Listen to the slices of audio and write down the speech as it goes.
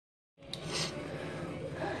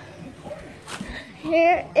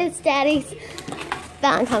Here is Daddy's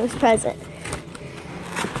Valentine's present.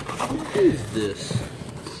 What is this?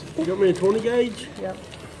 You got me a 20 gauge? Yep.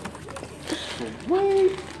 What?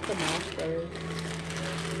 The mouse brothers.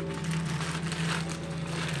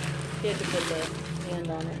 You have to put the hand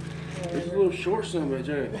on it. It's a little short son of a bitch,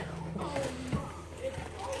 ain't it?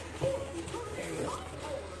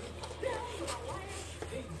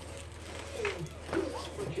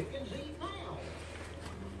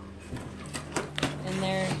 And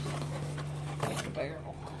there's like a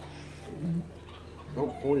barrel.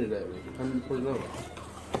 Don't point it at me. How do you put it on?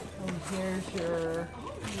 And here's your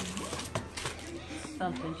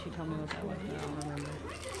something. She told me what that was, but I don't remember.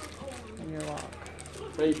 And your lock.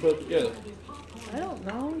 How you put it together? I don't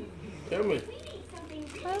know. Tell me.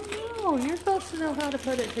 I don't know. You're supposed to know how to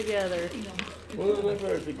put it together. Well, they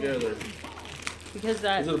put it together. Because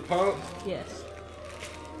that. Is it a pump? Yes.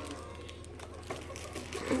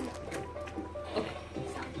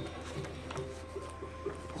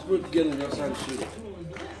 Let's put it together and go outside and shoot it.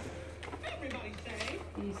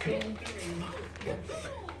 You see?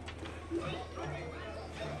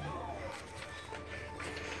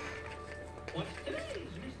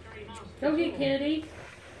 Go get Kennedy.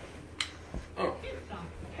 Oh.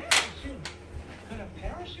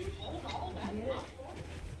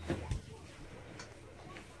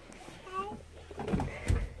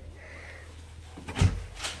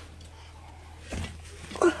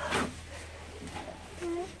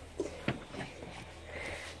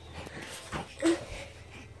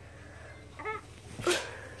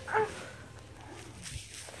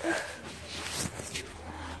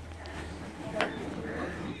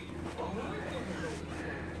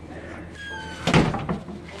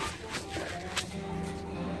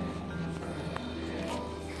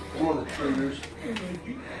 Come on, intruders.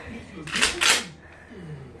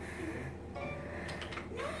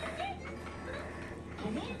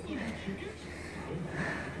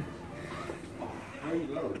 How you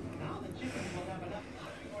doing?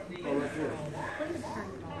 Oh, right there.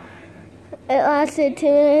 It lasted 2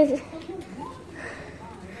 minutes.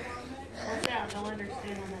 Watch out, don't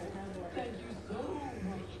understand on that tablet.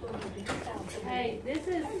 Hey, this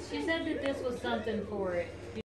is, she said that this was something for it.